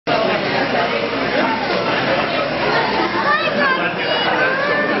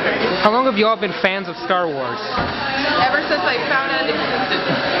How long have you all been fans of Star Wars? Ever since I found out it existed.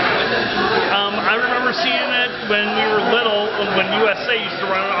 I remember seeing it when we were little, when USA used to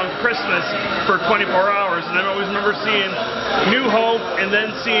run it on Christmas for 24 hours, and I always remember seeing New Hope and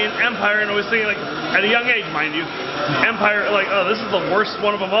then seeing Empire, and always thinking, like, at a young age, mind you, Empire, like, oh, this is the worst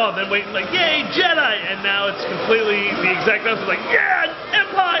one of them all, and then waiting, like, yay, Jedi, and now it's completely the exact opposite, like, yeah,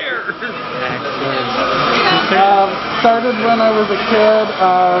 Empire! Started when I was a kid,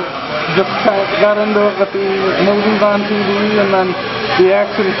 just kind of got into it with the movies on TV, and then the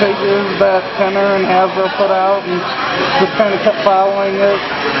action figures that Kenner and Hasbro put out, and just kind of kept following it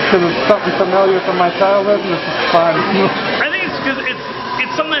because it's something familiar from my childhood, and it's just fun. I think it's because it's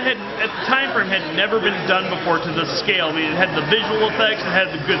something that had, at the time frame, had never been done before to this scale. I mean, it had the visual effects, it had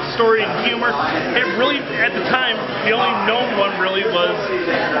the good story and humor. It really, at the time, the only known one really was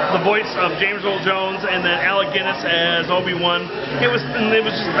the voice of James Earl Jones and then Alec Guinness as Obi-Wan. It was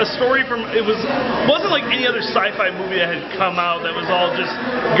just a story from, wasn't like any other sci-fi movie that had come out that was all just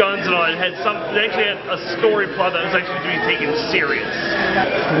guns and all. It actually had a story plot that was actually to be taken serious.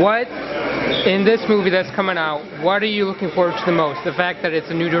 What, in this movie that's coming out, what are you looking forward to the most? The fact that it's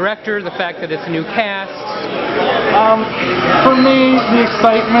a new director, the fact that it's a new cast? For me, the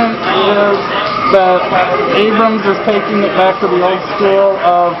excitement is that Abrams is taking it back to the old school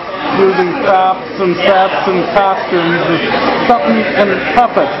of using props and sets and costumes. It's something, and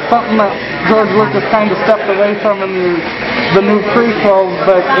puppets, something that George Lucas kind of stepped away from in the new prequels,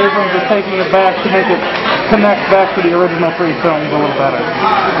 but Abrams is taking it back to make it connect back to the original three films a little better.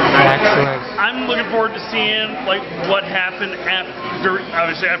 Excellent. I'm looking forward to seeing like what happened after,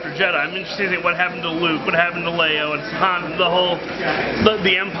 obviously after Jedi. I'm interested in what happened to Luke, what happened to Leia, and Han,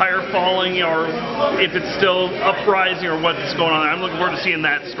 the Empire falling, or if it's still uprising, or what's going on there. I'm looking forward to seeing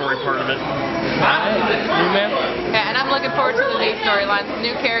that story part of it. Yeah, and I'm looking forward to the new storylines,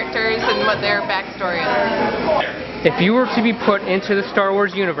 new characters, and what their backstory is. If you were to be put into the Star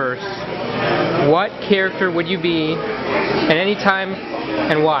Wars universe, what character would you be at any time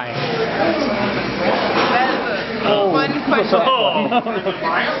and why? That is a fun question.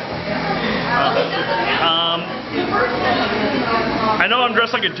 I know I'm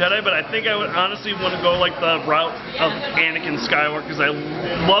dressed like a Jedi, but I think I would honestly want to go like the route of Anakin Skywalker, because I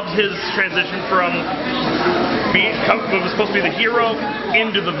loved his transition from being what was supposed to be the hero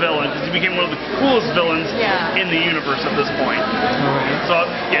into the villain, because he became one of the coolest villains in the universe at this point. So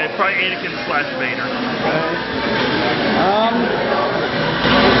yeah, probably Anakin / Vader.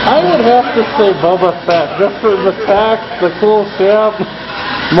 I would have to say Boba Fett, just for the tech, the cool ship,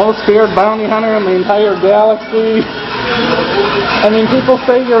 most feared bounty hunter in the entire galaxy. I mean, people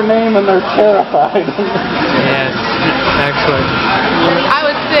say your name and they're terrified. Yes, excellent. I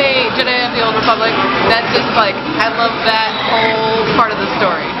would say Jedi of the Old Republic. That's just like, I love that whole part